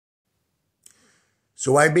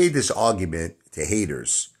So I made this argument to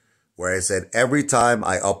haters where I said every time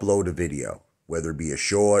I upload a video, whether it be a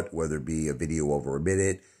short, whether it be a video over a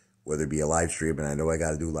minute, whether it be a live stream, and I know I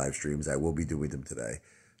got to do live streams. I will be doing them today,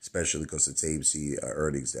 especially because it's AMC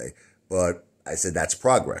earnings day. But I said that's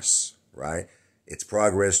progress, right? It's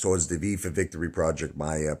progress towards the V for Victory project,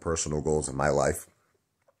 my personal goals in my life,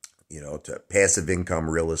 to passive income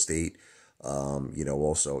real estate,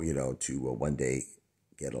 also, to one day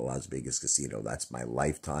get a Las Vegas casino. That's my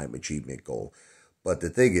lifetime achievement goal. But the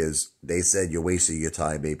thing is, they said you're wasting your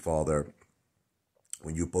time, Apefather.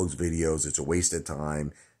 When you post videos, it's a waste of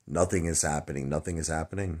time. Nothing is happening. Nothing is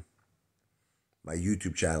happening. My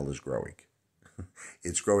YouTube channel is growing.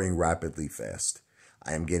 It's growing rapidly fast.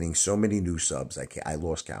 I am getting so many new subs. I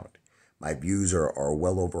lost count. My views are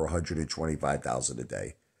well over 125,000 a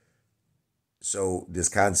day. So this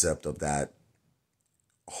concept of that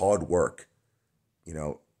hard work,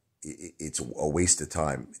 it's a waste of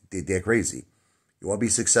time. They're crazy. You want to be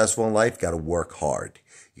successful in life, got to work hard.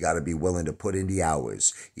 You got to be willing to put in the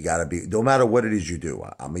hours. You got to be, no matter what it is you do.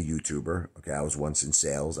 I'm a YouTuber. Okay, I was once in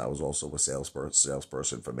sales. I was also a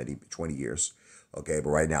salesperson for 20 years. Okay,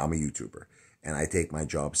 but right now I'm a YouTuber, and I take my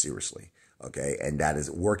job seriously. Okay, and that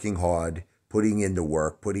is working hard, putting in the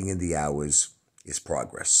work, putting in the hours is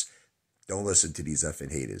progress. Don't listen to these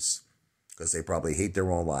effing haters, because they probably hate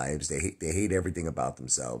their own lives. They hate everything about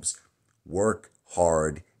themselves. Work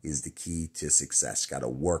hard is the key to success. Got to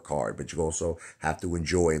work hard, but you also have to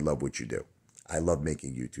enjoy and love what you do. I love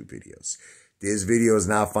making YouTube videos. This video is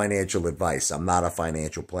not financial advice. I'm not a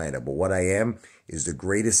financial planner, but what I am is the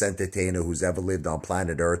greatest entertainer who's ever lived on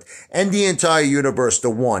planet Earth and the entire universe. The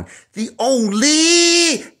one, the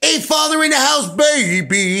only Apefather in the house,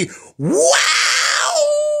 baby. Wow!